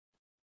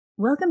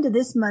Welcome to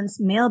this month's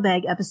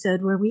Mailbag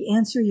episode where we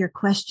answer your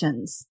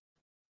questions.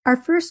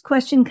 Our first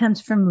question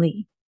comes from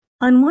Lee.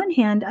 On one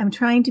hand, I'm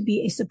trying to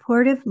be a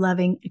supportive,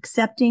 loving,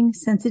 accepting,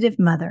 sensitive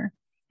mother.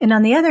 And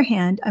on the other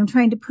hand, I'm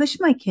trying to push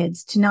my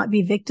kids to not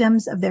be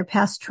victims of their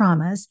past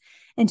traumas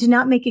and to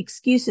not make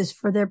excuses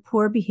for their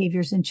poor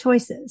behaviors and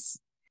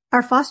choices.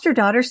 Our foster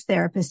daughter's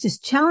therapist is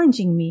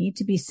challenging me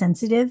to be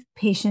sensitive,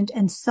 patient,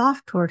 and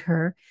soft toward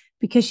her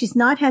because she's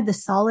not had the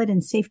solid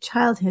and safe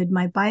childhood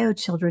my bio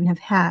children have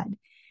had.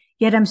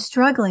 Yet I'm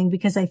struggling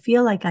because I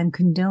feel like I'm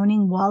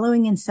condoning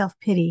wallowing in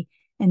self-pity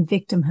and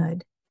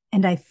victimhood,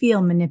 and I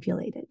feel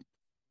manipulated.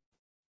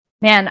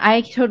 Man, I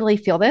totally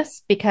feel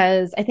this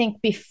because I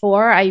think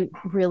before I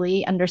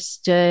really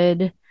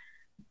understood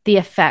the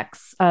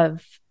effects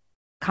of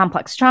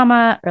complex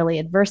trauma, early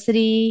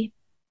adversity,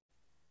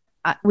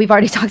 we've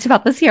already talked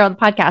about this here on the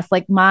podcast.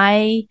 Like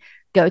my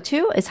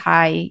go-to is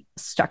high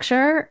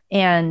structure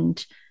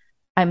and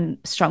I'm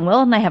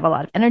strong-willed and I have a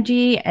lot of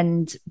energy.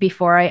 And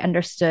before I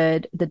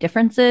understood the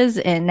differences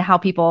in how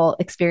people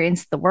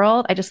experience the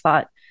world, I just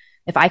thought,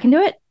 if I can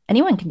do it,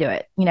 anyone can do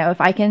it.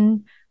 If I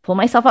can pull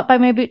myself up by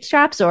my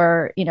bootstraps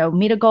or,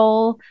 meet a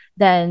goal,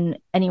 then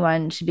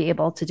anyone should be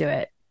able to do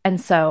it.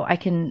 And so I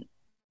can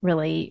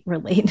really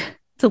relate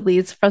to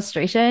Lee's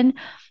frustration.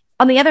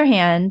 On the other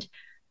hand,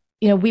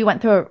 we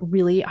went through a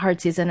really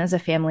hard season as a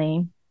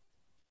family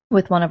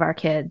with one of our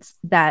kids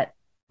that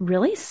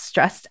really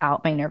stressed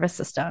out my nervous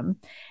system.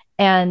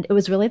 And it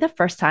was really the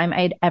first time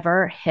I'd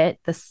ever hit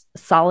this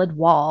solid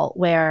wall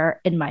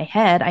where in my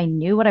head, I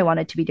knew what I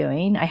wanted to be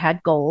doing. I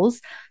had goals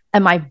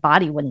and my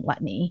body wouldn't let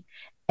me.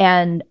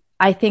 And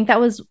I think that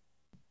was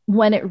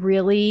when I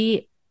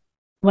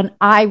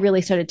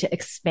really started to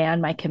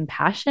expand my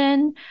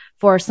compassion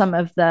for some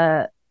of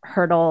the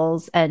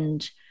hurdles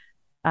and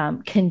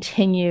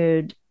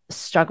continued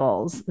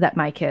struggles that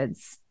my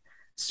kids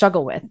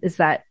struggle with is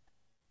that,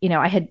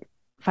 I had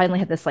finally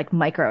had this like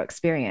micro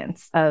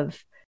experience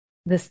of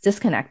this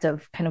disconnect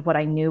of kind of what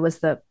I knew was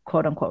the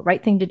quote unquote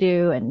right thing to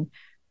do and,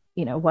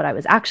 what I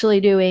was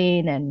actually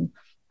doing and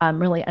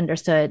really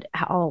understood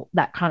how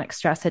that chronic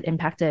stress had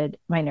impacted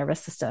my nervous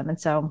system. And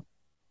so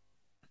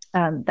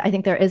I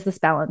think there is this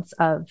balance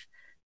of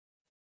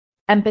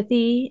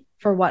empathy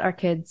for what our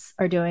kids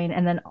are doing.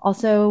 And then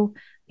also,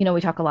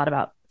 we talk a lot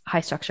about high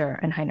structure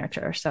and high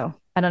nurture. So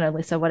I don't know,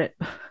 Lisa, what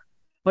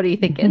are you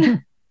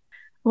thinking?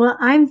 Well,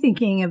 I'm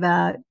thinking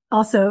about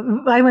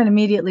also, I went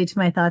immediately to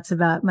my thoughts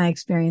about my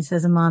experience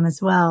as a mom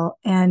as well.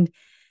 And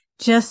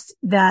just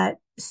that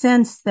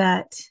sense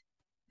that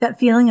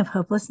feeling of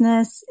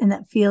hopelessness and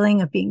that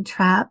feeling of being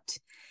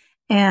trapped.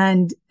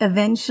 And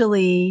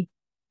eventually,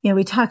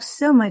 we talk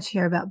so much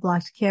here about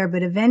blocked care,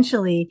 but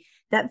eventually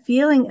that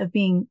feeling of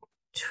being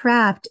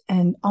trapped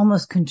and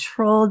almost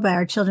controlled by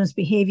our children's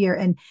behavior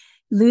and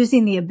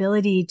losing the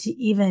ability to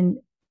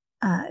even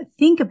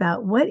think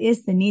about what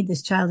is the need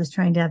this child is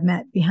trying to have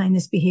met behind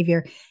this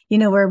behavior,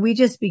 where we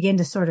just begin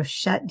to sort of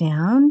shut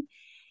down.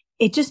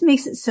 It just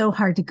makes it so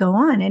hard to go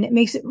on. And it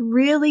makes it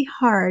really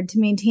hard to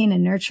maintain a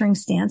nurturing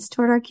stance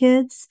toward our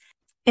kids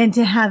and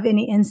to have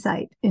any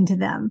insight into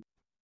them.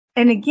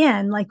 And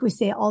again, like we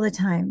say all the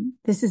time,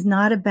 this is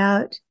not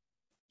about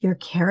your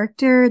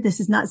character.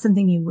 This is not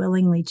something you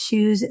willingly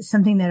choose. It's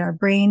something that our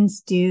brains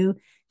do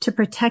to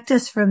protect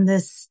us from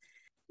this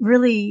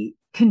really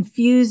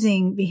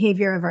confusing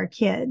behavior of our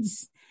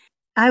kids.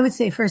 I would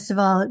say, first of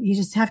all, you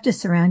just have to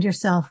surround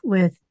yourself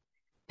with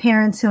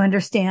parents who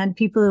understand,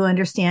 people who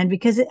understand,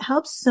 because it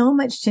helps so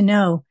much to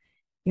know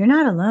you're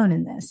not alone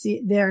in this.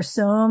 There are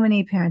so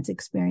many parents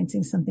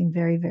experiencing something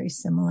very, very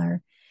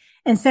similar.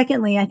 And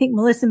secondly, I think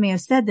Melissa may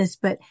have said this,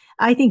 but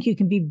I think you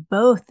can be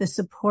both the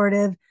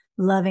supportive,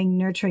 loving,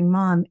 nurturing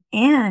mom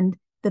and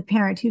the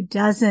parent who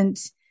doesn't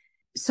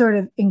sort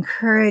of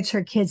encourage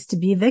her kids to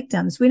be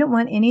victims. We don't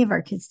want any of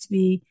our kids to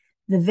be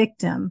the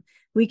victim.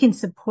 We can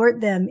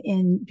support them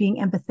in being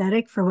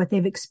empathetic for what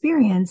they've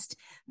experienced,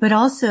 but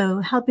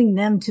also helping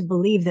them to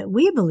believe that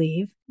we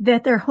believe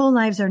that their whole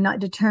lives are not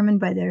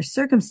determined by their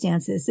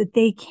circumstances, that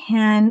they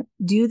can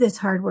do this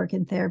hard work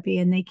in therapy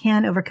and they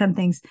can overcome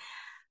things.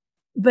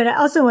 But I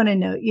also want to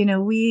note,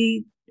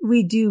 we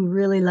do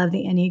really love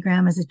the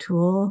Enneagram as a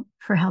tool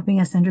for helping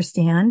us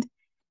understand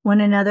one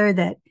another,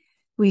 that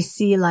we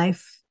see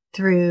life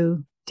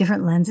through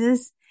different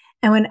lenses.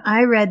 And when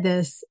I read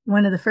this,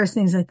 one of the first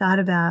things I thought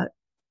about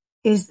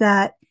is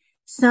that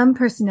some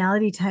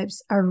personality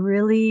types are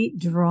really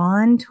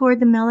drawn toward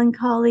the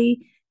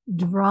melancholy,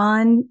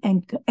 drawn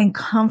and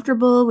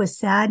comfortable with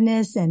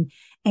sadness and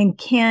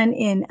can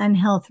in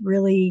unhealth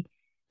really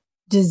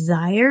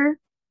desire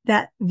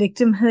that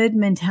victimhood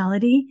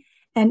mentality.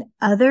 And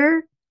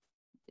other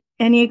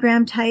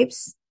Enneagram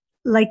types,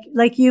 like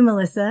you,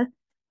 Melissa,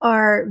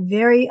 are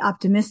very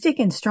optimistic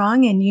and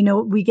strong. And,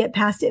 we get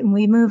past it and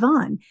we move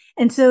on.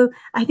 And so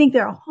I think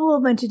there are a whole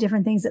bunch of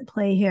different things at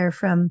play here,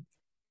 from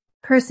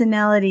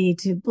personality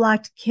to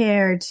blocked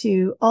care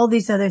to all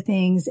these other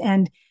things.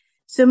 And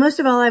so most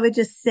of all, I would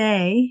just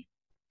say,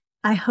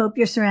 I hope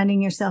you're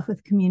surrounding yourself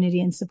with community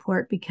and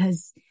support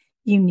because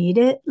you need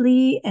it,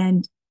 Lee.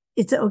 And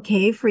it's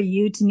okay for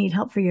you to need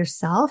help for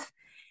yourself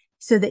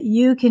so that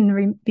you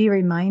can be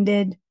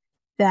reminded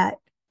that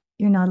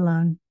you're not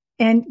alone,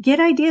 and get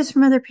ideas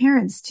from other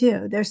parents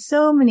too. There's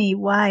so many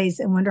wise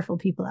and wonderful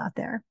people out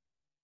there.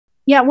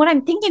 Yeah, what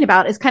I'm thinking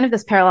about is kind of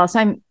this parallel.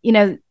 So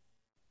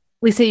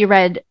Lisa, you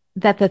read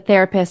that the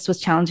therapist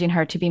was challenging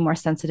her to be more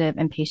sensitive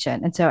and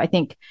patient. And so I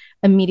think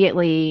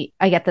immediately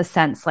I get the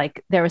sense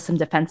like there was some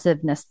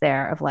defensiveness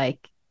there of like,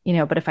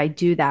 but if I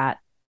do that,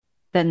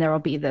 then there will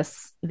be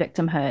this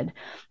victimhood.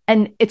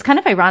 And it's kind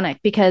of ironic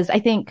because I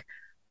think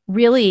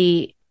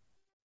really,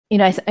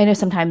 I know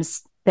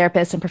sometimes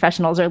therapists and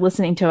professionals are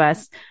listening to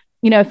us.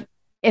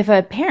 If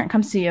a parent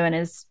comes to you and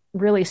is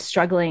really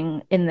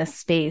struggling in this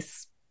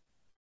space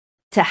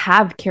to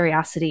have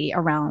curiosity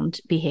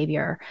around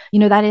behavior,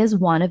 that is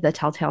one of the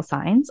telltale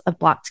signs of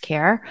blocked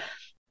care.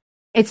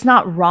 It's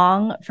not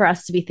wrong for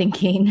us to be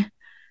thinking,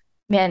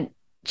 man,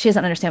 she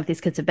doesn't understand what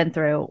these kids have been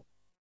through.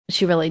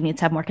 She really needs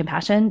to have more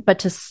compassion. But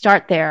to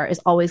start there is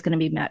always going to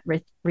be met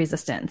with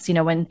resistance.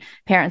 When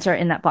parents are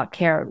in that blocked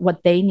care,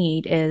 what they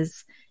need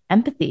is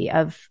empathy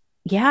of,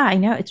 yeah, I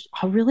know it's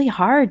really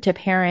hard to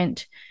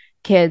parent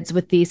kids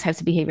with these types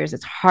of behaviors.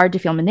 It's hard to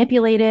feel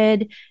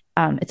manipulated.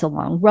 It's a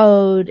long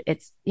road.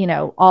 It's,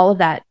 all of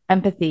that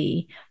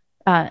empathy.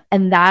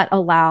 And that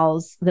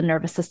allows the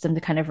nervous system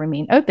to kind of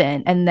remain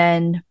open and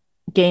then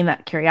gain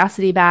that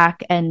curiosity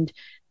back and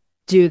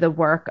do the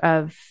work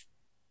of,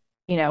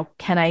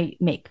 can I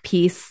make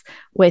peace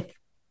with,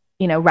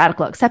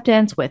 radical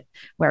acceptance with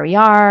where we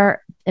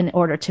are in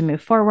order to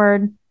move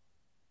forward.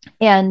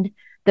 And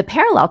the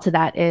parallel to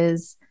that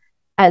is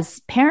as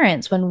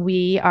parents, when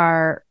we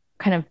are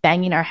kind of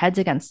banging our heads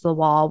against the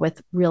wall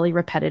with really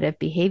repetitive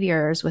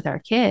behaviors with our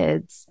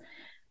kids,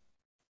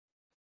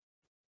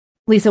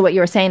 Lisa, what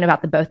you were saying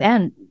about the both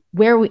end,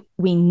 where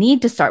we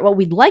need to start, what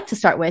we'd like to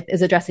start with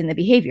is addressing the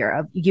behavior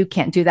of you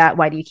can't do that.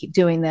 Why do you keep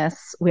doing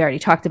this? We already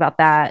talked about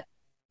that,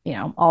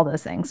 all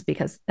those things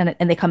because, and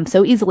they come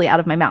so easily out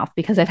of my mouth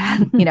because I've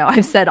had,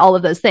 I've said all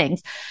of those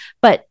things.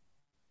 But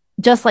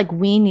just like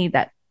we need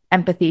that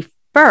empathy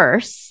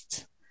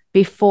first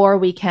before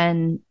we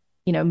can,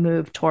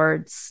 move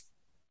towards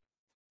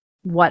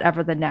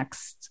whatever the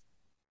next,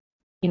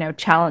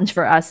 challenge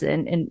for us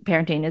in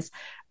parenting is,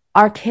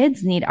 our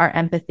kids need our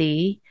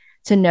empathy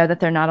to know that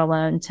they're not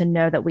alone, to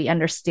know that we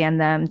understand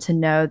them, to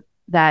know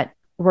that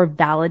we're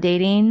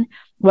validating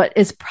what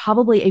is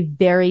probably a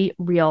very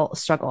real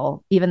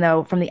struggle, even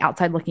though from the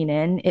outside looking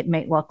in, it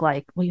might look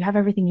like, well, you have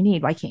everything you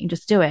need. Why can't you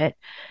just do it?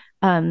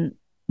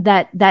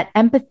 That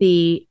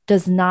empathy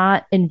does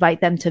not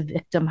invite them to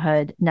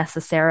victimhood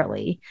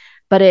necessarily,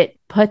 but it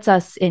puts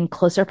us in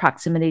closer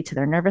proximity to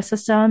their nervous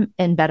system,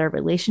 in better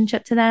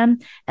relationship to them.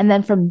 And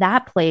then from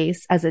that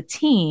place, as a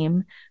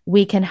team,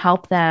 we can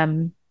help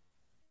them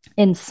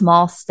in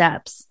small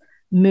steps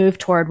move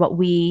toward what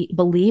we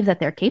believe that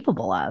they're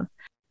capable of.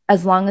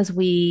 As long as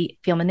we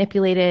feel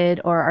manipulated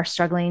or are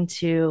struggling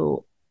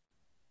to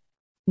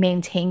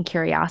maintain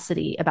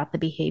curiosity about the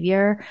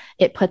behavior,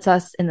 it puts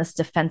us in this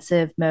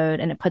defensive mode,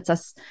 and it puts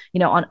us,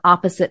 on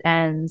opposite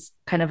ends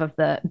kind of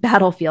the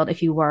battlefield,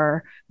 if you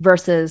were,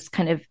 versus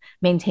kind of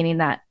maintaining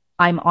that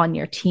I'm on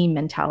your team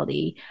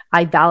mentality.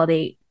 I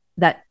validate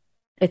that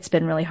it's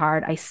been really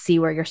hard. I see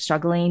where you're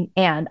struggling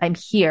and I'm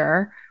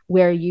here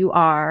where you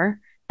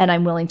are, and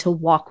I'm willing to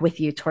walk with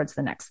you towards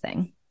the next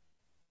thing.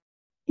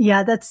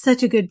 Yeah, that's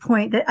such a good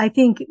point. That I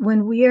think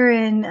when we are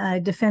in a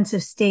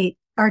defensive state,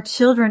 our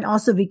children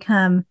also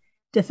become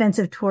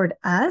defensive toward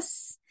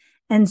us.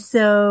 And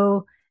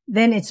so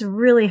then it's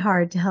really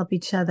hard to help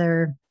each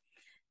other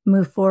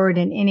move forward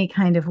in any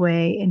kind of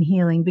way in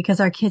healing, because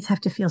our kids have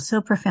to feel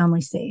so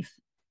profoundly safe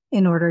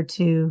in order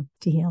to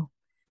heal.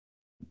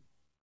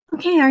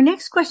 Okay, our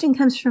next question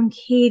comes from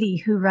Katie,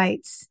 who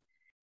writes,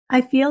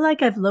 I feel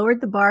like I've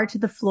lowered the bar to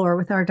the floor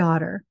with our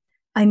daughter.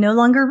 I no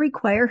longer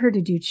require her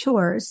to do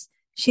chores.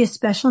 She has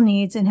special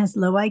needs and has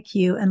low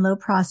IQ and low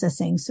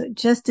processing, so it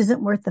just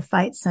isn't worth the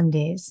fight some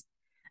days.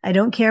 I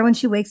don't care when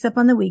she wakes up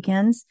on the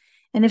weekends,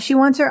 and if she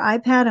wants her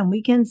iPad on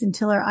weekends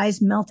until her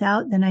eyes melt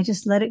out, then I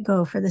just let it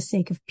go for the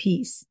sake of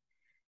peace.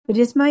 But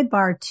is my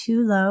bar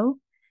too low?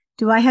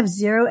 Do I have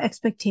zero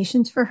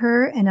expectations for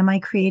her, and am I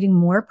creating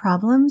more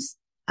problems?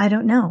 I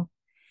don't know.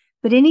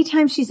 But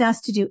anytime she's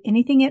asked to do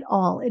anything at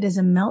all, it is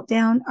a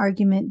meltdown,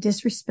 argument,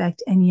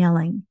 disrespect, and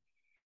yelling.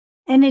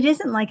 And it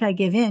isn't like I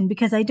give in,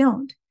 because I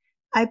don't.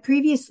 I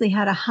previously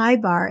had a high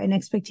bar and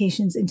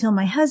expectations until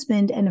my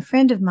husband and a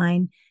friend of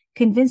mine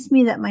convinced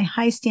me that my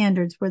high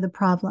standards were the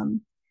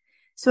problem.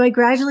 So I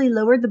gradually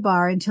lowered the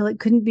bar until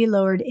it couldn't be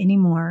lowered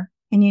anymore.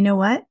 And you know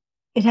what?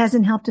 It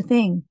hasn't helped a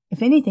thing.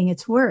 If anything,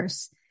 it's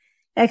worse.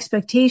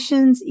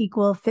 Expectations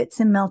equal fits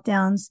and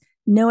meltdowns.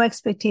 No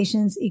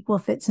expectations equal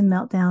fits and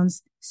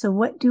meltdowns. So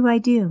what do I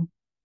do?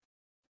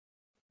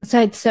 So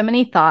I had so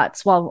many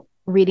thoughts while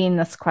reading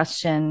this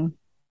question.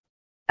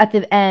 At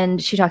the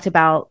end, she talked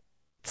about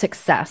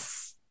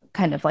success,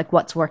 kind of like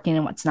what's working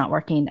and what's not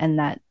working, and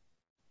that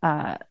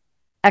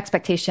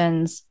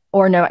expectations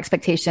or no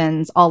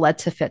expectations all led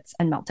to fits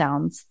and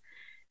meltdowns.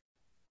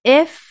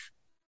 If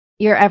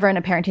you're ever in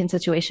a parenting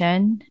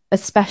situation,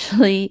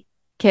 especially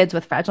kids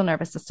with fragile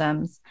nervous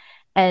systems,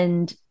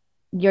 and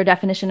your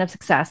definition of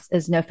success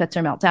is no fits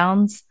or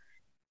meltdowns,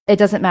 it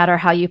doesn't matter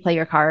how you play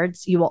your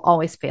cards, you will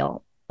always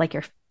feel like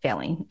you're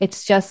failing.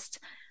 It's just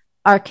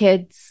our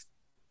kids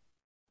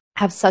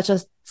have such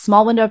a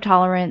small window of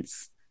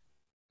tolerance.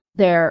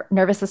 Their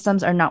nervous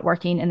systems are not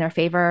working in their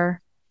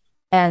favor.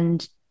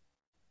 And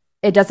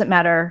it doesn't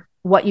matter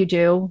what you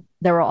do,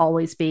 there will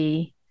always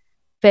be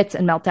fits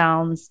and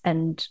meltdowns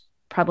and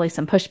probably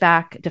some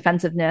pushback,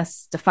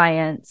 defensiveness,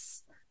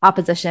 defiance,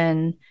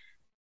 opposition.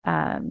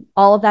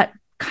 All of that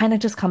kind of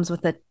just comes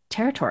with the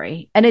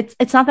territory. And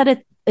it's not that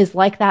it is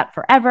like that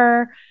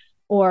forever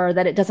or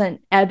that it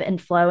doesn't ebb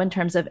and flow in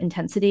terms of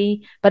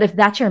intensity. But if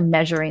that's your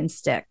measuring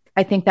stick,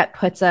 I think that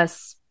puts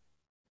us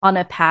on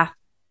a path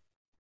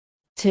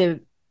to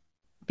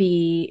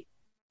be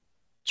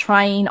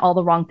trying all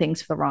the wrong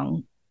things for the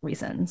wrong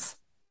reasons.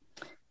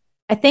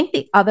 I think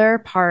the other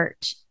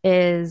part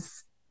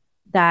is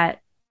that,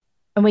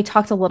 and we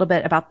talked a little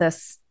bit about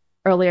this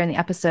earlier in the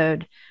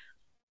episode,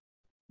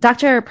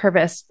 Dr.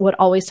 Purvis would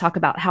always talk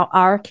about how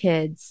our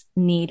kids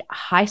need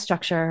high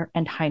structure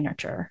and high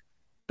nurture,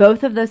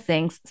 both of those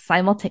things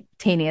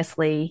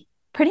simultaneously,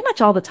 pretty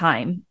much all the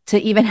time, to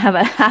even have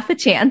a half a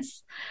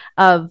chance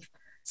of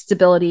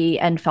stability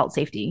and felt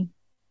safety.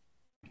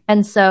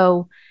 And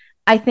so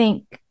I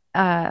think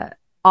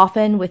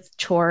often with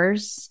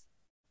chores,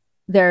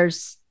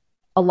 there's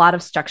a lot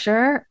of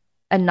structure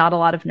and not a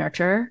lot of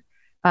nurture.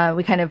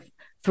 We kind of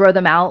throw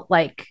them out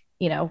like,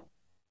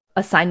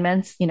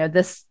 assignments,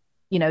 this,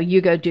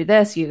 you go do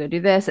this, you go do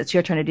this. It's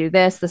your turn to do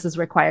this. This is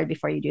required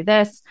before you do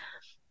this.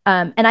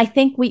 And I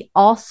think we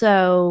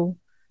also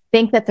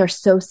think that they're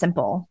so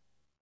simple.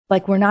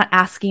 Like we're not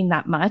asking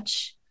that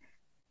much.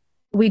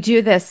 We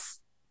do this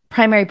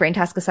primary brain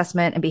task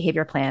assessment and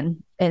behavior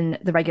plan in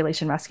the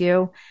regulation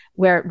rescue,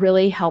 where it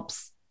really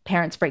helps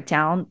parents break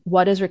down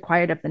what is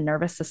required of the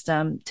nervous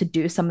system to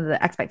do some of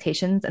the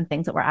expectations and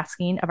things that we're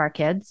asking of our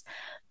kids.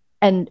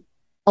 And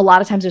a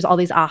lot of times there's all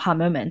these aha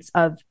moments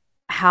of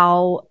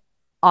how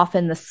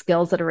often the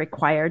skills that are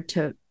required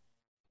to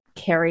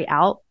carry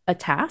out a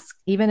task,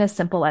 even as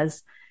simple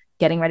as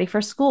getting ready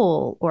for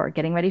school or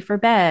getting ready for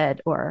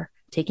bed or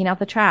taking out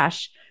the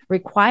trash,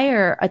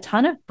 require a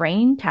ton of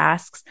brain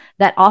tasks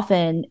that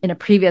often in a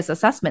previous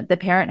assessment, the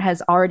parent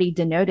has already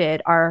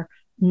denoted are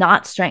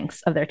not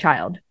strengths of their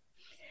child.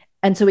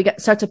 And so we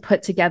start to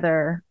put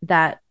together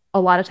that a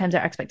lot of times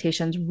our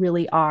expectations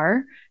really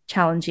are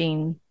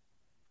challenging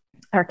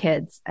our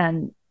kids.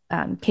 And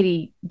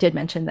Katie did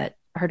mention that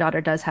her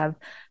daughter does have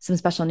some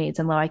special needs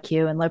and low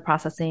IQ and low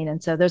processing.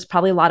 And so there's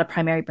probably a lot of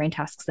primary brain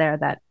tasks there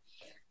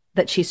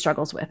that she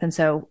struggles with. And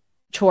so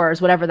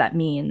chores, whatever that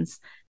means,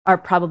 are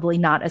probably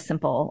not as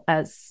simple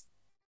as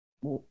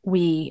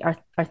we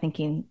are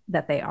thinking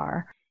that they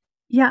are.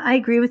 Yeah, I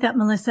agree with that,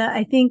 Melissa.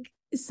 I think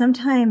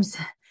sometimes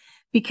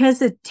because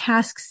the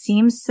task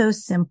seems so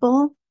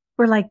simple,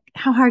 we're like,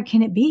 how hard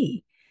can it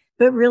be?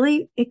 But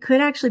really, it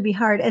could actually be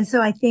hard. And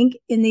so I think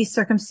in these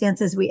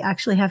circumstances, we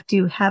actually have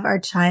to have our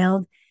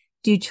child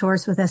do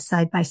chores with us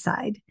side by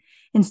side.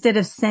 Instead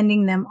of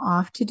sending them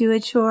off to do a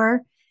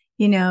chore,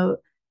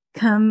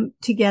 come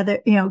together,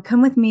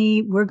 come with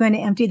me. We're going to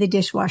empty the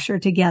dishwasher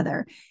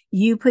together.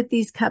 You put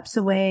these cups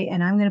away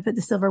and I'm going to put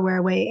the silverware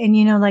away. And,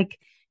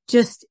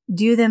 just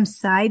do them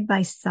side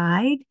by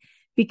side,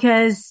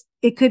 because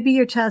it could be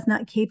your child's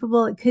not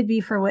capable. It could be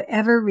for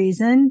whatever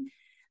reason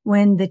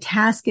when the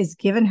task is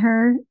given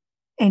her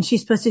and she's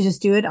supposed to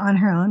just do it on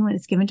her own when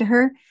it's given to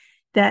her,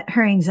 that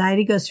her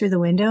anxiety goes through the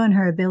window and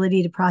her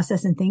ability to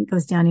process and think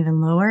goes down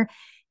even lower.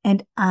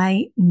 And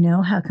I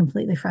know how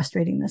completely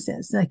frustrating this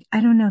is. Like,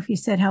 I don't know if you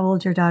said how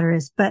old your daughter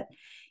is, but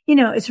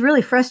it's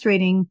really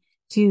frustrating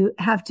to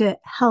have to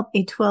help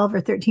a 12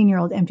 or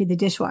 13-year-old empty the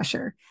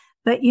dishwasher.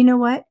 But you know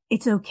what?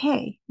 It's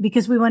okay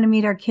because we want to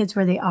meet our kids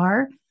where they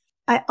are.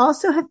 I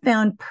also have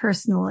found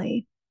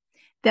personally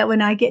that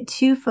when I get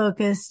too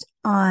focused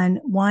on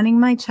wanting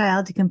my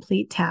child to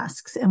complete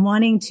tasks and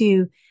wanting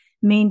to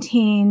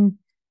maintain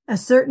a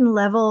certain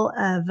level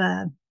of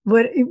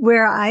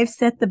where I've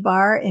set the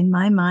bar in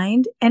my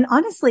mind, and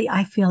honestly,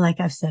 I feel like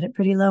I've set it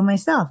pretty low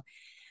myself.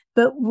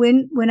 But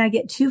when I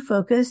get too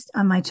focused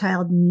on my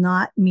child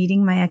not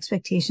meeting my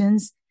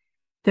expectations,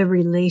 the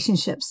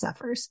relationship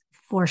suffers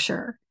for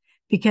sure,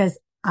 because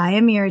I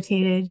am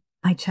irritated.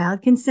 My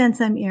child can sense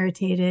I'm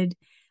irritated.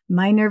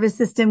 My nervous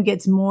system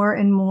gets more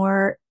and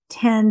more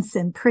tense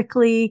and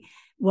prickly.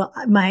 Well,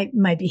 my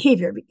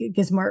behavior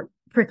gets more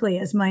prickly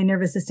as my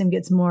nervous system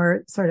gets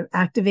more sort of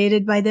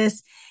activated by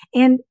this.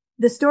 And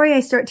the story I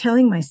start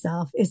telling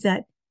myself is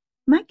that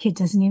my kid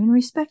doesn't even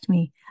respect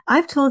me.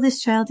 I've told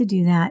this child to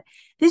do that.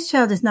 This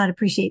child does not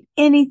appreciate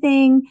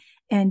anything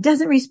and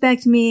doesn't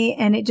respect me.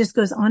 And it just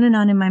goes on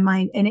in my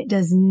mind, and it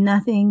does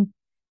nothing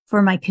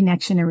for my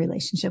connection and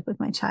relationship with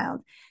my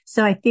child.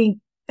 So I think,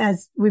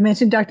 as we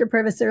mentioned Dr.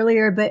 Purvis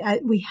earlier, but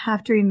we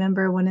have to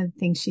remember one of the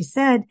things she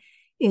said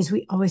is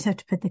we always have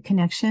to put the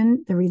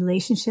connection, the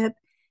relationship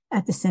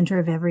at the center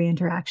of every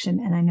interaction.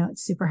 And I know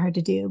it's super hard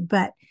to do,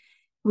 but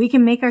we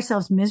can make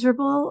ourselves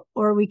miserable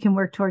or we can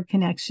work toward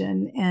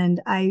connection.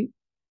 And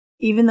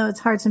even though it's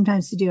hard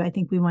sometimes to do, I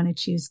think we want to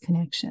choose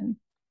connection.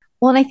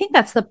 Well, and I think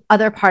that's the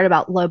other part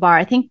about low bar.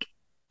 I think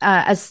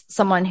as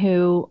someone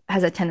who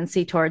has a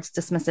tendency towards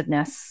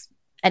dismissiveness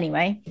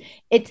anyway,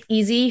 it's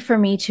easy for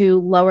me to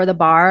lower the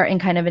bar in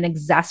kind of an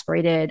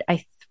exasperated,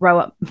 I throw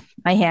up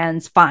my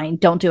hands, fine,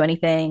 don't do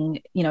anything,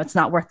 it's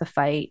not worth the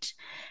fight.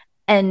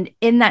 And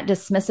in that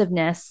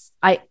dismissiveness,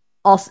 I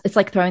also, it's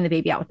like throwing the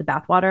baby out with the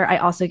bathwater. I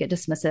also get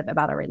dismissive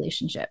about a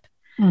relationship.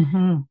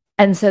 Mm-hmm.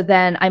 And so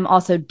then I'm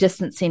also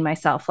distancing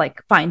myself,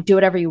 like, fine, do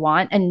whatever you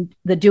want. And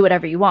the do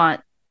whatever you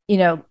want,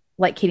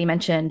 like Katie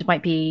mentioned,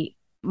 might be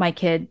my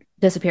kid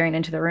disappearing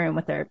into the room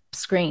with their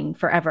screen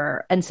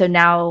forever. And so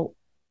now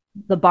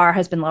the bar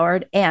has been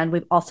lowered and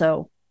we've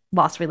also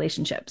lost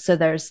relationships. So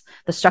there's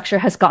the structure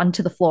has gone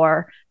to the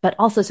floor, but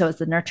also so is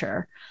the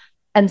nurture.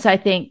 And so I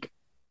think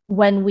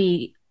when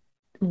we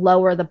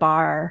lower the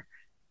bar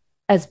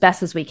as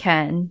best as we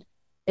can,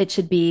 it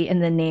should be in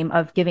the name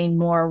of giving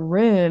more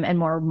room and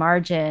more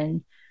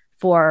margin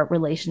for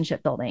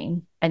relationship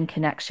building and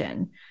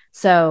connection.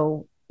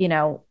 So,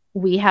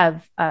 we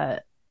have, I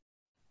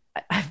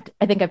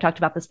think I've talked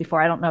about this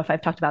before. I don't know if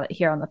I've talked about it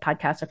here on the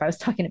podcast or if I was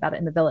talking about it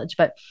in the village,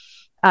 but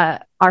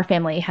our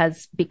family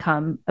has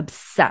become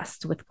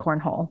obsessed with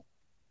cornhole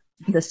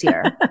this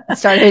year. It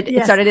started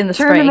in the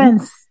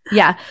tournaments. spring.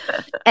 Yeah.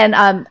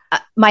 And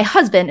my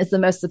husband is the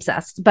most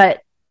obsessed,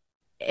 but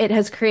it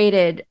has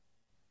created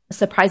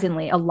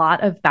surprisingly a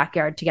lot of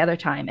backyard together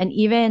time. And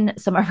even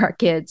some of our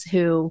kids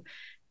who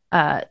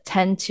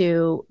tend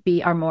to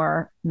be our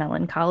more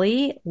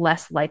melancholy,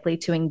 less likely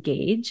to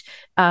engage,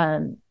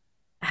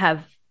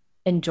 have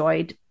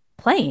enjoyed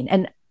playing.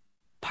 And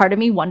part of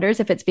me wonders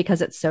if it's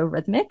because it's so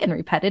rhythmic and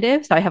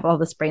repetitive. So I have all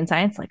this brain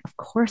science, like, of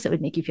course it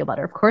would make you feel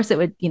better. Of course it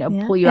would,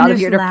 pull you out of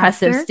your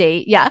depressive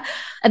state. Yeah.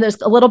 And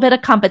there's a little bit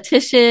of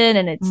competition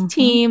and it's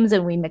teams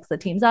and we mix the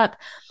teams up.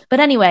 But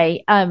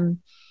anyway,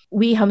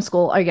 we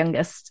homeschool our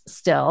youngest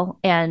still,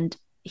 and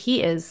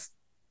he is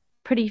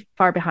pretty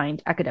far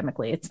behind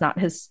academically. It's not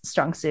his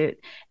strong suit.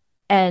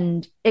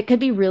 And it could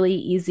be really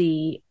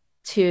easy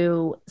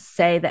to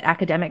say that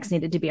academics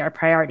needed to be our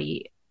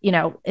priority,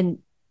 in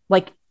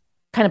like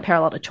kind of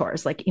parallel to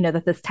chores, like,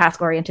 that this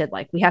task oriented,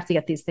 like we have to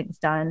get these things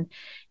done.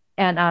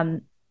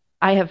 And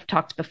I have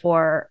talked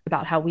before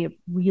about how we have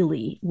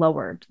really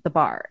lowered the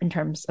bar in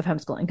terms of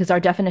homeschooling because our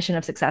definition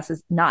of success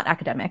is not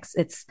academics.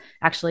 It's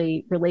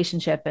actually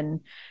relationship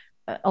and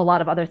a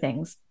lot of other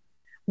things.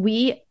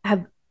 We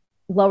have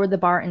lowered the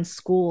bar in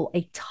school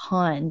a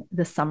ton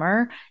this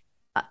summer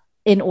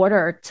in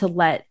order to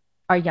let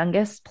our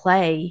youngest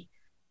play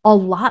a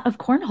lot of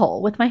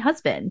cornhole with my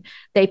husband.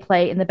 They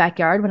play in the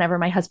backyard whenever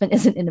my husband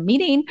isn't in a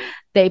meeting.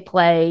 They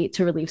play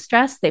to relieve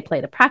stress. They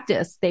play to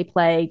practice. They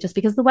play just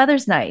because the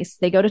weather's nice.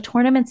 They go to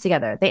tournaments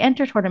together. They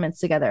enter tournaments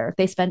together.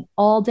 They spend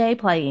all day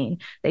playing.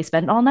 They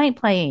spend all night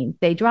playing.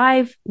 They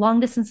drive long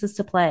distances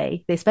to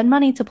play. They spend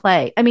money to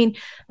play. I mean,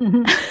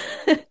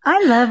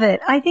 I love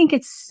it. I think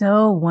it's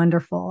so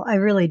wonderful. I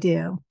really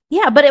do.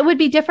 Yeah, but it would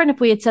be different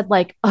if we had said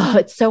like, oh,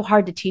 it's so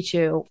hard to teach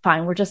you.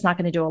 Fine, we're just not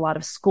going to do a lot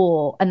of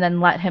school, and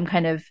then let him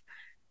kind of,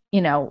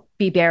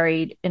 be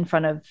buried in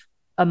front of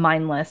a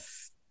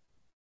mindless,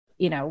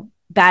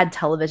 bad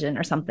television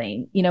or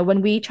something.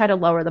 When we try to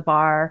lower the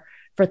bar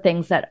for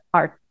things that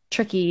are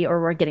tricky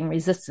or we're getting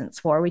resistance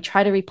for, we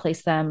try to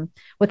replace them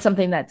with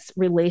something that's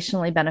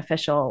relationally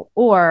beneficial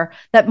or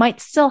that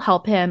might still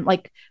help him.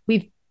 Like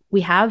we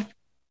have,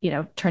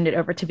 turned it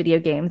over to video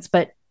games,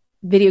 but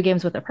video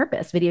games with a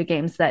purpose, video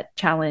games that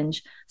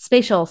challenge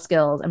spatial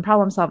skills and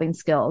problem solving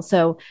skills.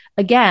 So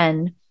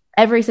again,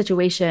 every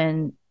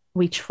situation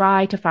we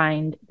try to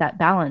find that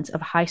balance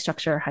of high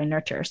structure, high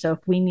nurture. So if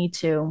we need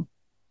to,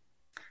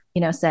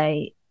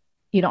 say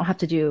you don't have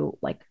to do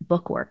like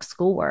book work,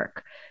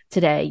 schoolwork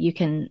today, you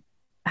can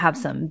have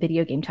some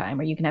video game time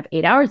or you can have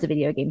 8 hours of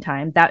video game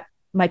time. That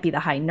might be the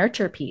high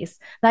nurture piece.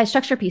 The high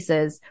structure piece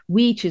is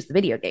we choose the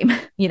video game.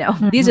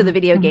 These are the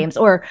video games,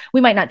 or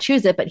we might not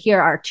choose it, but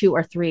here are 2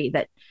 or 3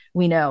 that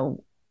we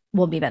know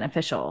will be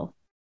beneficial.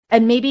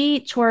 And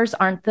maybe chores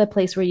aren't the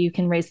place where you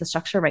can raise the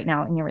structure right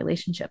now in your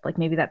relationship. Like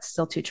maybe that's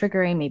still too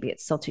triggering. Maybe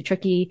it's still too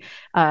tricky.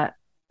 I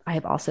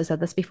have also said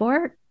this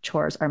before.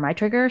 Chores are my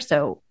trigger.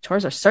 So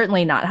chores are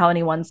certainly not how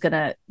anyone's going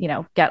to,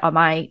 get on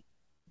my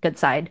good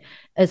side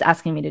is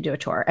asking me to do a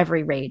chore.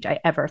 Every rage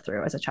I ever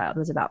threw as a child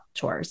was about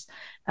chores.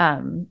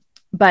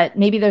 But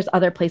maybe there's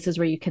other places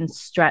where you can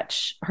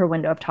stretch her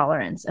window of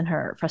tolerance and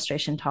her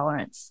frustration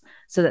tolerance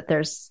so that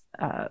there's,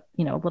 a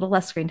little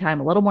less screen time,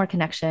 a little more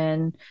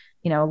connection,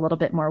 a little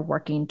bit more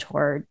working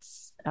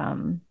towards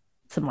some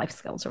life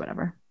skills or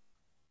whatever.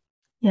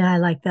 Yeah, I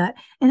like that.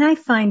 And I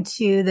find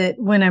too that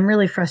when I'm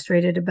really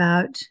frustrated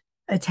about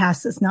a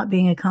task that's not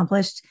being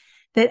accomplished,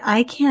 that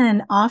I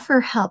can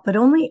offer help, but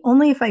only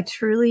if I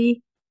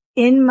truly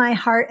in my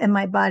heart and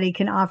my body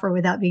can offer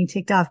without being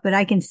ticked off. But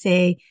I can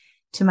say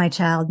to my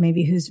child,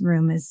 maybe whose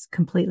room is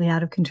completely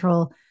out of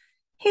control,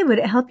 hey, would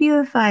it help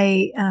you if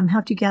I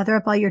helped you gather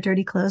up all your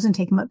dirty clothes and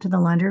take them up to the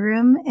laundry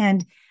room?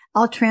 And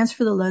I'll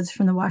transfer the loads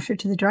from the washer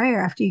to the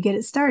dryer after you get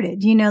it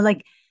started.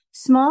 Like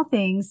small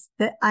things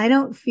that I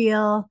don't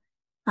feel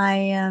I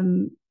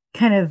am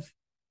kind of,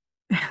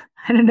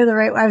 I don't know the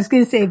right, I was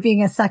going to say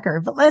being a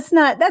sucker, but that's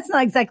not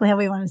exactly how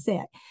we want to say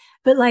it.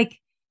 But like,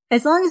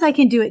 as long as I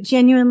can do it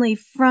genuinely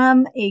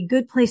from a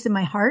good place in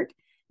my heart,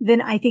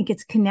 then I think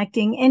it's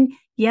connecting. And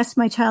yes,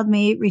 my child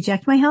may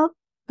reject my help,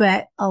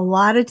 but a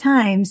lot of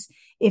times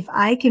if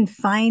I can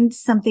find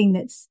something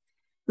that's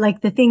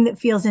like the thing that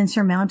feels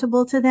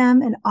insurmountable to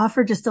them and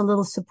offer just a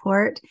little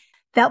support,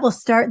 that will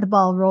start the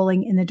ball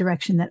rolling in the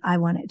direction that I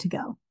want it to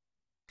go.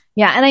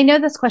 Yeah. And I know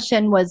this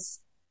question was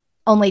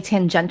only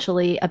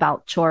tangentially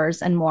about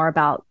chores and more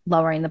about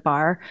lowering the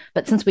bar.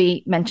 But since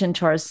we mentioned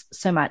chores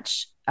so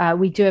much,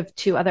 we do have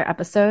two other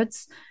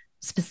episodes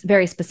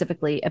very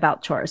specifically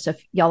about chores. So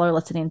if y'all are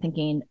listening and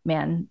thinking,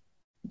 man,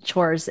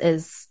 chores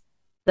is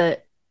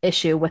the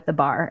issue with the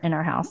bar in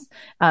our house,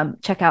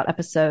 check out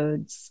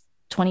episodes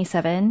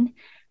 27,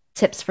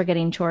 tips for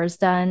getting chores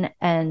done,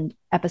 and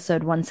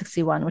episode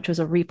 161, which was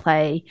a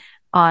replay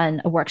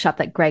on a workshop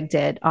that Greg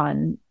did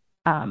on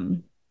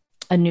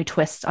a new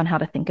twist on how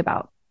to think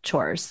about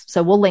chores.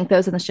 So we'll link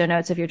those in the show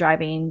notes. If you're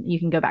driving, you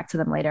can go back to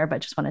them later,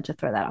 but just wanted to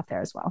throw that out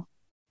there as well.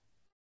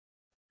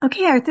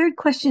 Okay, our third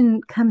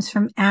question comes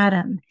from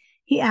Adam.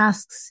 He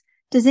asks,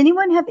 does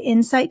anyone have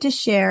insight to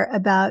share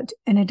about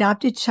an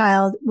adopted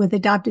child with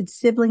adopted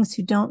siblings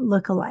who don't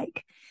look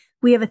alike?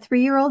 We have a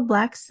 3-year-old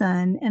Black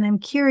son, and I'm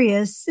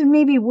curious and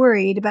maybe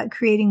worried about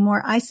creating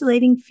more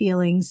isolating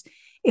feelings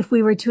if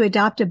we were to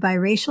adopt a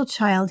biracial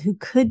child who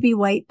could be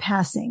white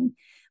passing.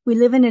 We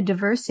live in a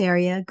diverse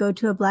area, go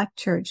to a Black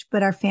church,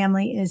 but our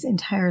family is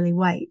entirely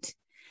white.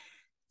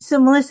 So,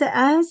 Melissa,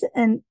 as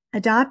an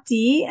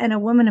adoptee and a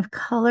woman of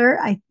color,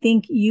 I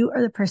think you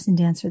are the person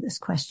to answer this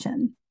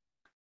question.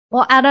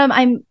 Well, Adam,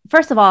 I'm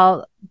first of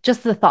all,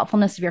 just the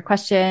thoughtfulness of your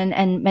question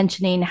and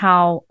mentioning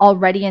how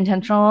already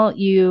intentional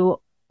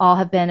you all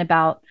have been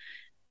about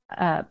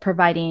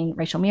providing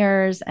racial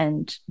mirrors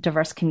and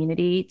diverse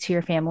community to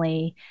your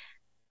family.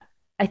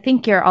 I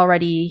think you're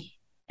already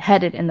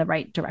headed in the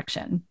right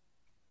direction.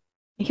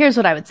 Here's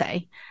what I would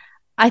say.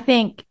 I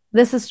think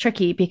this is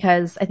tricky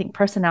because I think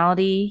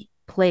personality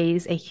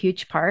plays a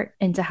huge part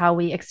into how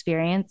we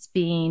experience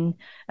being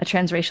a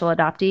transracial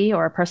adoptee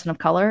or a person of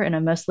color in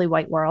a mostly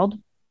white world.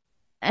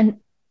 And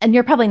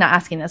you're probably not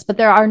asking this, but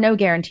there are no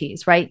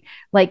guarantees, right?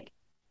 Like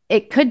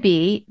it could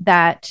be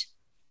that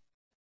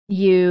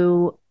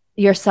your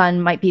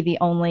son might be the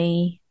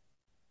only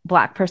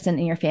Black person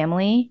in your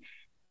family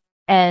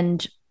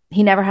and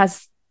he never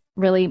has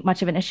really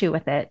much of an issue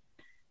with it.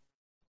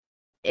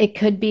 It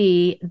could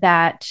be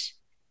that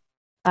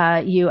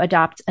you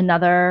adopt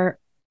another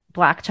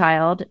Black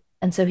child,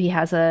 and so he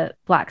has a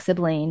Black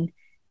sibling,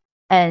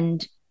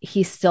 and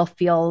he still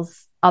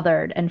feels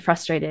othered and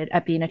frustrated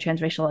at being a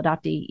transracial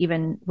adoptee,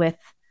 even with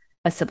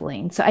a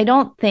sibling. So I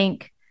don't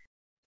think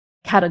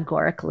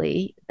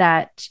categorically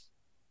that,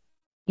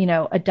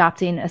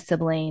 adopting a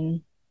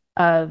sibling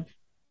of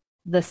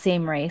the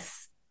same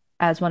race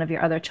as one of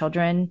your other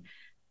children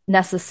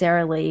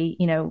necessarily,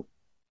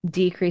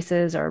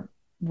 decreases or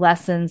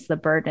lessens the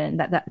burden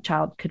that that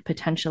child could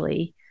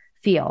potentially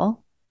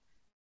feel.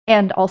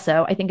 And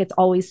also, I think it's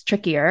always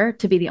trickier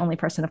to be the only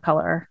person of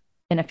color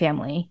in a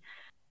family.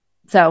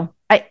 So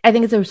I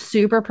think it's a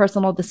super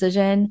personal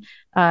decision,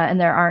 and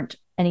there aren't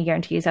any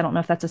guarantees. I don't know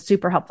if that's a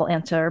super helpful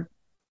answer.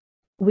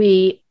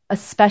 We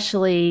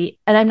especially,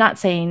 and I'm not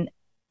saying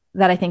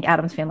that I think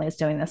Adam's family is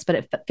doing this, but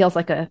it feels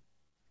like a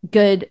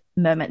good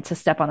moment to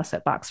step on a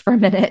soapbox for a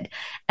minute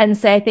and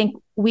say, I think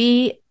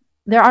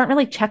there aren't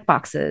really check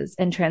boxes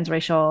in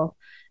transracial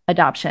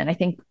adoption. I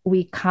think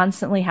we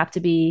constantly have to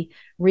be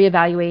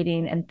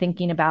reevaluating and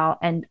thinking about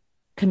and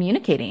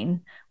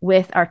communicating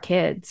with our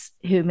kids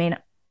who may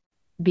not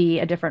be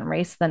a different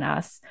race than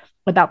us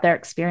about their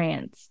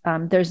experience.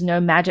 There's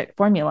no magic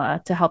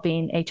formula to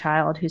helping a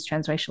child who's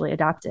transracially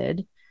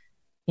adopted,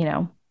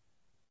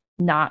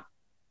 not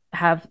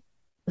have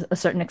a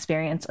certain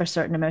experience or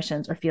certain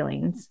emotions or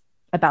feelings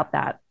about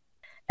that.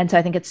 And so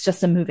I think it's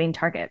just a moving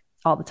target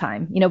all the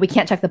time. We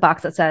can't check the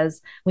box that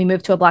says we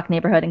move to a Black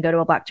neighborhood and go to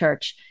a Black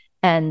church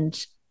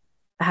and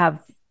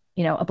have,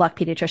 a Black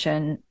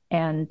pediatrician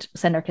and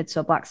send our kids to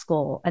a Black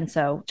school. And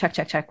so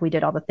check, we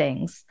did all the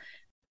things.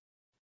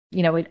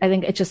 I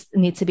think it just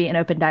needs to be an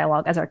open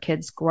dialogue as our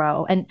kids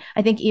grow. And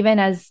I think even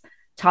as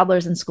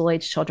toddlers and school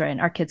age children,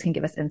 our kids can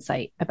give us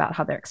insight about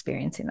how they're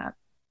experiencing that.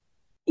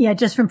 Yeah,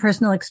 just from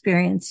personal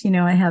experience,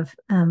 I have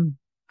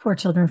 4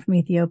 children from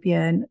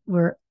Ethiopia, and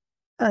we're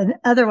an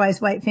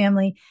otherwise white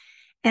family.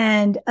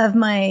 And of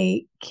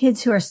my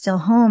kids who are still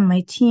home,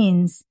 my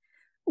teens,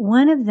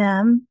 one of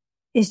them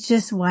is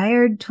just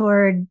wired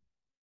toward,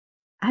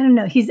 I don't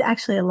know, he's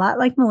actually a lot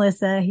like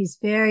Melissa. He's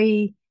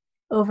very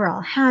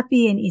overall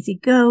happy and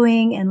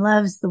easygoing and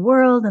loves the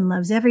world and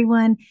loves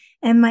everyone.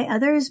 And my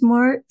other is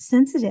more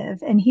sensitive.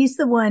 And he's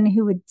the one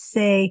who would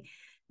say,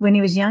 when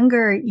he was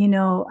younger,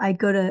 I'd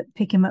go to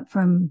pick him up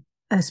from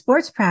a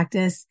sports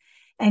practice,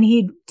 And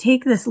he'd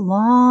take this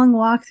long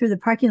walk through the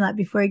parking lot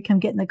before he'd come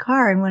get in the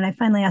car. And when I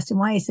finally asked him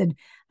why, he said,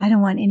 I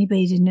don't want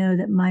anybody to know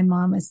that my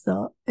mom is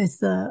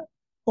the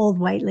old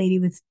white lady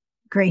with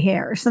gray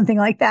hair or something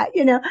like that.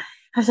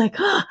 I was like,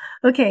 oh,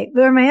 okay.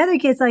 But where my other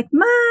kid's like,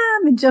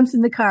 mom, and jumps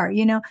in the car.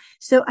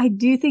 So I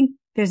do think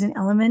there's an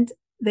element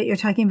that you're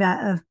talking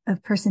about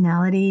of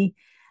personality.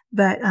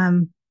 But,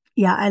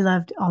 yeah, I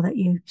loved all that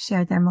you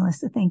shared there,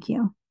 Melissa. Thank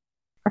you.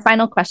 Our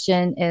final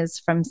question is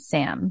from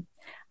Sam.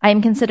 I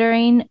am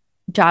considering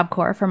Job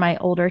Corps for my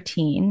older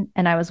teen,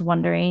 and I was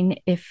wondering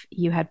if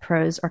you had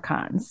pros or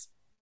cons.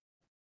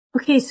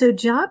 Okay, so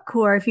Job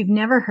Corps, if you've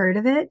never heard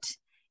of it,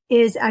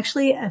 is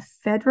actually a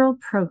federal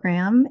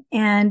program.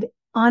 And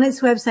on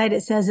its website,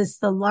 it says it's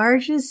the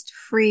largest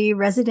free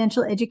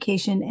residential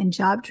education and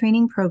job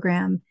training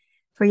program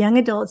for young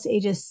adults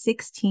ages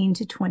 16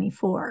 to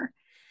 24.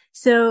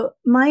 So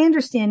my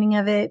understanding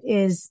of it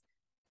is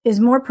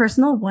more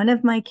personal. One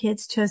of my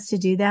kids chose to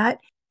do that.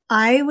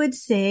 I would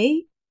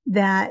say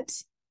that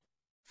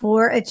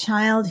for a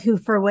child who,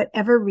 for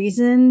whatever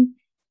reason,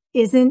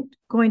 isn't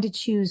going to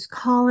choose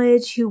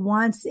college, who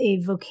wants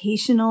a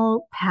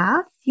vocational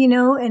path,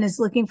 and is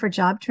looking for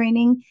job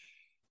training,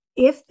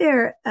 if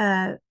they're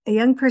a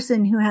young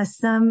person who has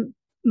some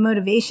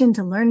motivation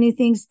to learn new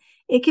things,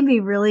 it can be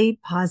really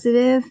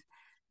positive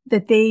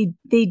that they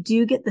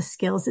do get the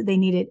skills that they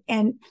needed.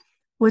 And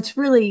what's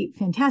really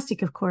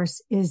fantastic, of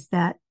course, is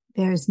that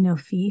there's no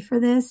fee for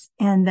this,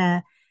 and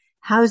the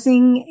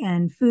housing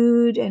and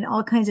food and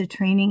all kinds of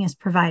training is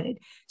provided.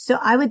 So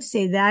I would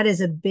say that is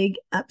a big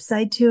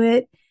upside to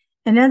it.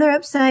 Another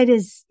upside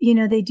is,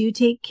 they do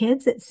take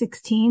kids at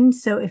 16.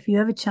 So if you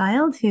have a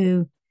child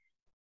who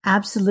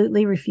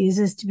absolutely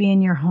refuses to be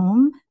in your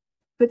home,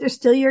 but they're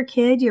still your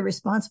kid, you're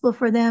responsible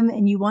for them,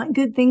 and you want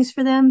good things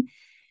for them,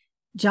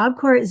 Job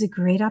Corps is a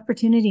great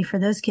opportunity for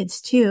those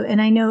kids too.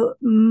 And I know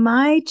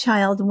my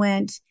child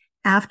went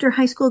after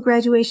high school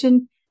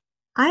graduation.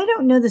 I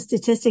don't know the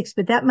statistics,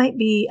 but that might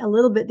be a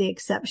little bit the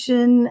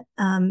exception.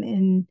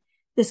 In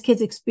this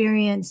kid's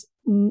experience,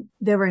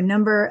 there were a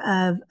number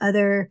of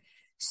other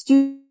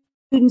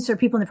students or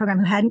people in the program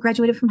who hadn't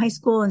graduated from high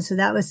school. And so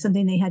that was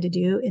something they had to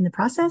do in the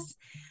process.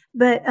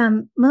 But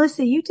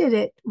Melissa, you did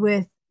it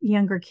with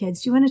younger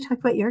kids. Do you want to talk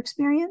about your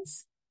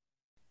experience?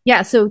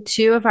 Yeah, so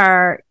two of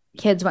our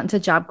kids went to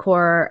Job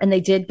Corps, and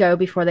they did go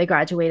before they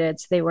graduated.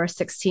 So they were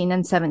 16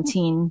 and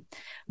 17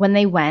 when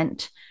they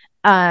went.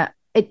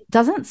 It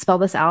doesn't spell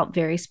this out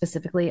very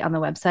specifically on the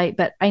website,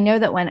 but I know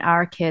that when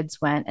our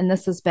kids went, and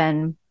this has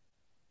been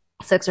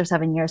 6 or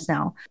 7 years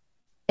now,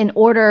 in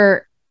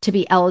order to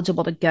be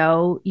eligible to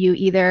go, you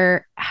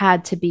either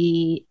had to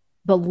be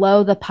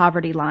below the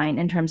poverty line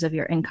in terms of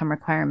your income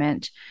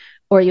requirement,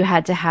 or you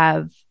had to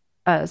have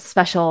a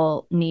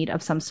special need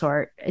of some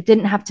sort. It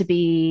didn't have to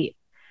be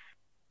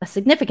a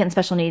significant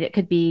special need. It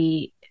could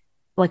be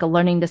like a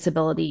learning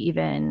disability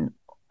even.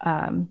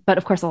 But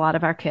of course, a lot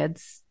of our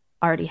kids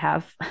already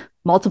have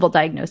multiple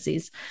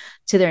diagnoses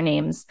to their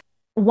names.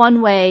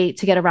 One way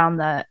to get around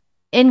the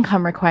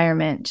income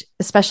requirement,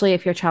 especially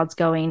if your child's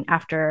going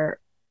after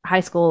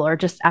high school or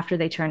just after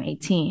they turn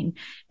 18,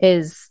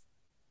 is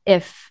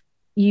if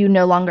you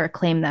no longer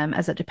claim them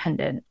as a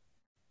dependent,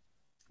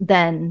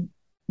 then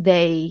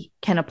they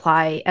can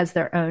apply as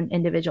their own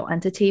individual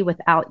entity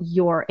without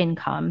your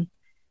income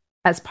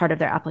as part of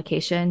their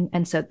application.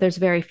 And so there's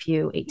very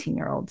few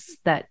 18-year-olds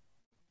that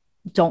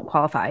don't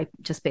qualify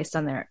just based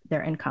on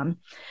their income.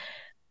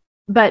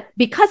 But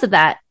because of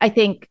that, I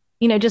think,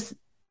 just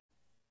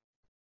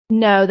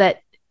know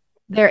that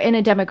they're in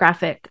a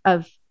demographic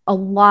of a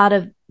lot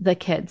of the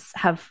kids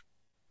have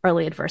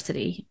early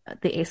adversity.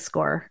 The ACE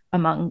score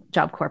among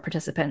Job Corps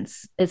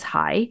participants is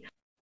high.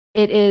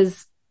 It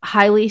is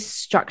highly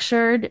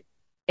structured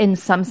in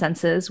some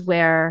senses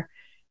where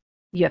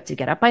you have to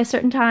get up by a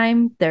certain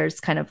time. There's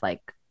kind of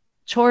like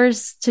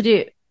chores to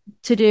do.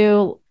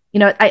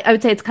 I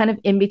would say it's kind of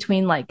in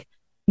between like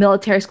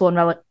military school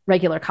and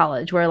regular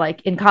college, where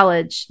like in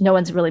college, no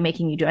one's really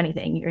making you do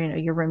anything.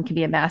 Your room can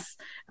be a mess.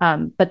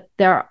 But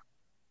there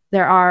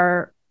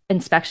are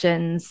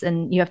inspections,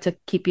 and you have to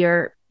keep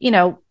your,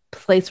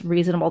 place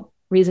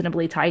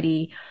reasonably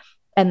tidy.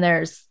 And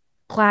there's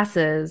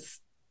classes,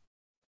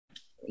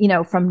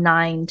 from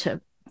 9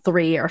 to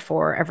 3 or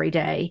 4 every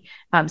day.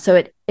 So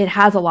it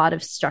has a lot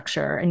of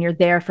structure, and you're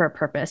there for a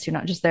purpose. You're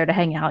not just there to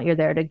hang out. You're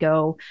there to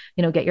go,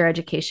 get your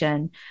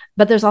education.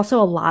 But there's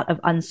also a lot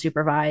of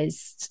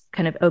unsupervised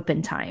kind of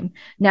open time.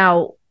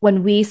 Now,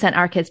 when we sent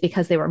our kids,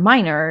 because they were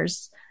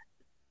minors,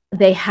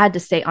 they had to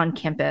stay on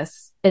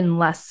campus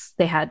unless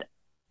they had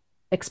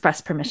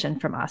express permission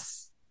from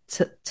us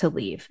to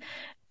leave.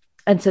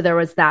 And so there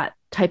was that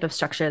type of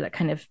structure that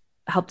kind of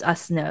helped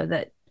us know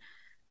that,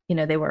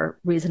 they were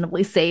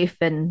reasonably safe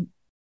and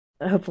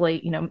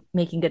hopefully,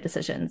 making good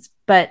decisions.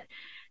 But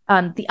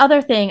the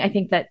other thing I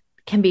think that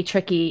can be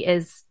tricky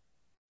is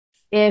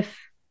if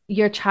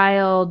your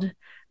child,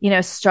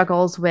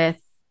 struggles with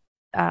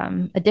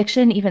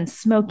addiction, even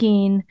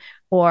smoking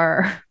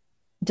or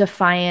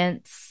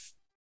defiance,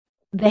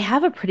 they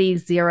have a pretty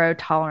zero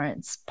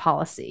tolerance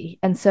policy.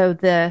 And so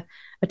the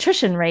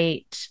attrition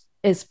rate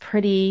is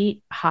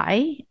pretty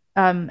high.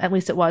 At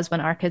least it was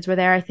when our kids were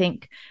there. I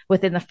think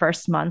within the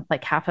first month,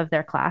 like half of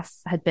their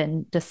class had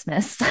been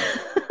dismissed.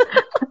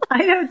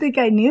 I don't think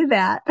I knew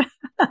that.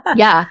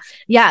 Yeah.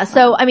 Yeah.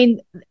 So, Wow. I mean,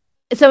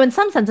 so in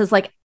some senses,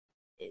 like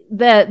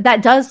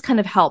that does kind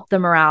of help the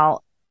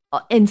morale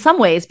in some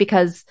ways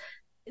because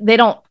they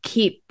don't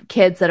keep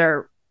kids that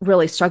are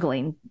really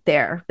struggling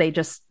there. They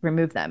just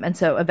remove them. And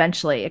so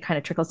eventually it kind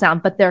of trickles down,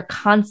 but they're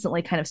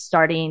constantly kind of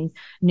starting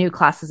new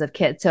classes of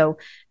kids. So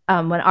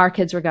when our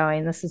kids were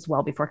going, this is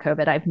well before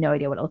COVID, I have no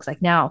idea what it looks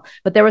like now,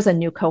 but there was a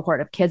new cohort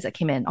of kids that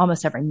came in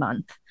almost every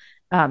month.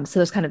 So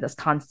there's kind of this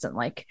constant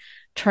like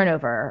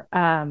turnover.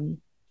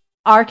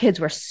 Our kids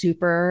were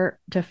super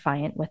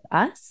defiant with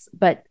us,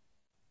 but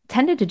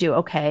tended to do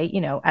okay,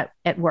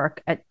 at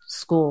work, at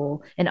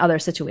school, in other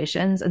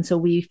situations. And so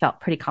we felt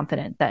pretty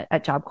confident that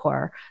at Job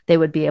Corps, they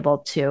would be able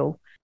to,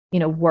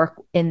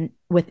 work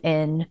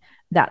within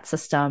that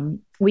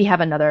system. We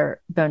have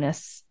another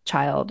bonus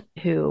child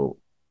who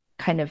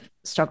kind of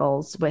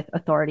struggles with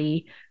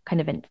authority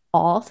kind of in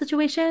all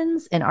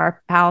situations in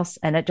our house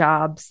and at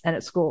jobs and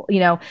at school,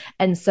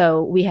 and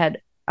so we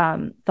had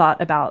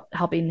thought about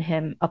helping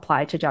him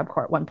apply to Job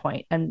Corps at one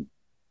point. And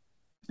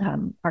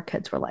our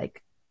kids were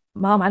like,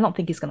 Mom, I don't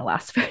think he's going to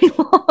last very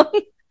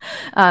long.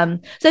 So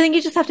I think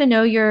you just have to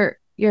know your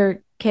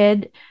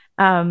kid.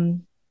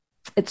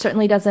 It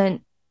certainly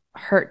doesn't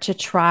hurt to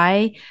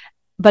try,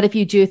 but if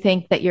you do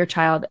think that your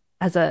child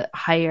has a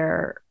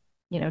higher,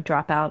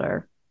 dropout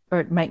or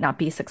it might not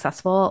be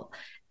successful,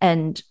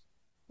 and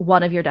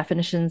one of your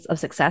definitions of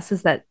success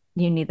is that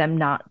you need them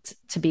not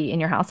to be in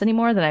your house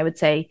anymore, then I would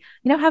say,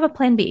 have a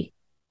plan B.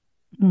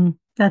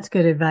 That's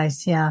good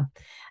advice. Yeah.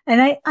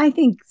 And I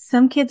think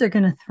some kids are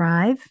going to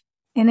thrive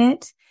in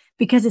it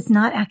because it's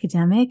not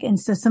academic. And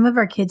so some of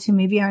our kids who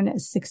maybe aren't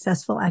as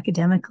successful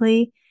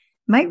academically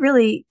might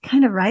really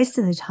kind of rise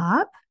to the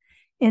top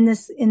in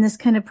this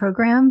kind of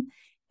program.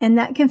 And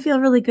that can feel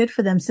really good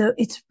for them. So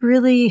it's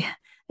really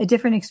a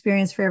different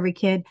experience for every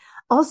kid.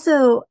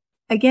 Also,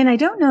 again, I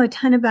don't know a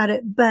ton about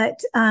it, but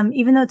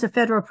even though it's a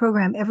federal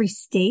program, every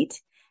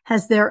state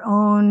has their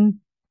own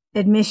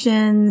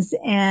admissions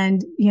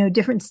and,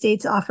 different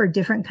states offer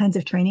different kinds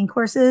of training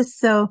courses.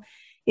 So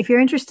if you're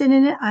interested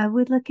in it, I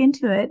would look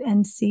into it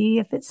and see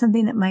if it's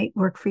something that might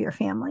work for your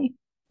family.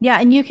 Yeah.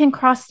 And you can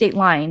cross state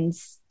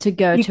lines to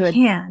go You to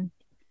can.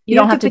 you You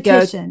don't have have to to go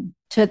petition.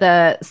 to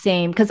the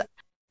same, because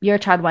your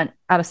child went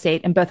out of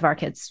state and both of our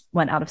kids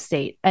went out of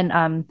state.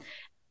 And,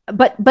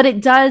 but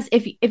it does,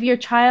 if your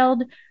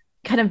child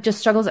kind of just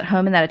struggles at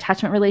home in that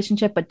attachment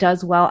relationship, but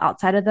does well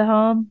outside of the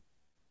home,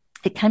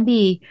 it can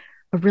be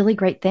a really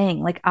great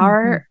thing. Like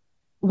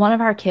Mm-hmm. one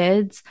of our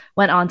kids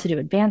went on to do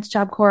advanced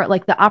Job Corps.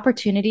 Like the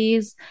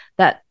opportunities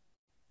that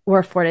were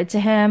afforded to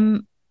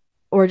him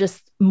were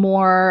just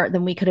more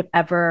than we could have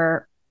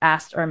ever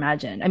asked or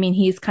imagined. I mean,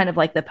 he's kind of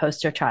like the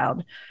poster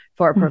child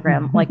for a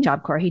program like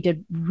Job Corps. He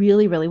did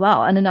really, really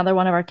well. And another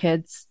one of our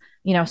kids,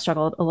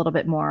 struggled a little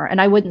bit more.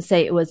 And I wouldn't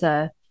say it was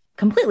a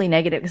completely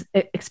negative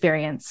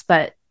experience,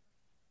 but,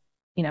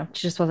 she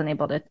just wasn't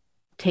able to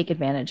take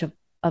advantage of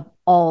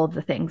all of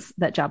the things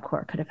that Job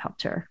Corps could have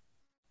helped her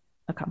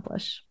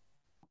accomplish.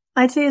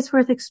 I'd say it's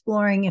worth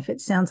exploring if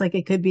it sounds like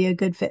it could be a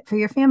good fit for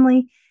your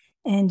family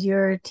and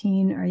your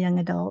teen or young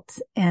adult.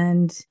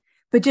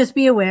 But just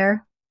be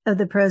aware of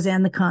the pros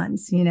and the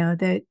cons,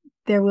 that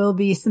there will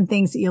be some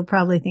things that you'll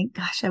probably think,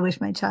 gosh, I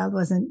wish my child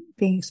wasn't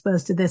being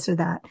exposed to this or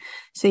that.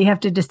 So you have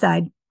to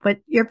decide what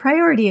your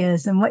priority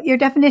is and what your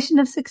definition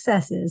of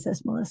success is,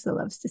 as Melissa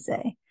loves to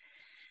say.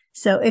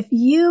 So if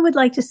you would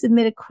like to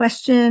submit a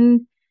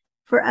question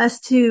for us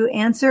to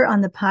answer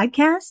on the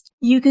podcast,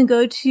 you can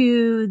go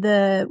to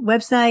the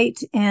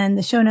website and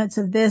the show notes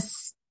of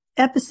this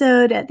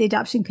episode at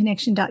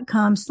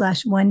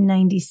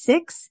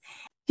theadoptionconnection.com/196.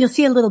 You'll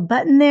see a little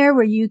button there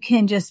where you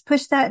can just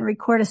push that and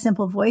record a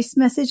simple voice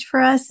message for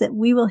us that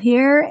we will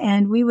hear.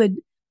 And we would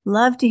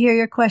love to hear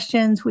your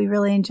questions. We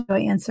really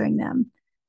enjoy answering them.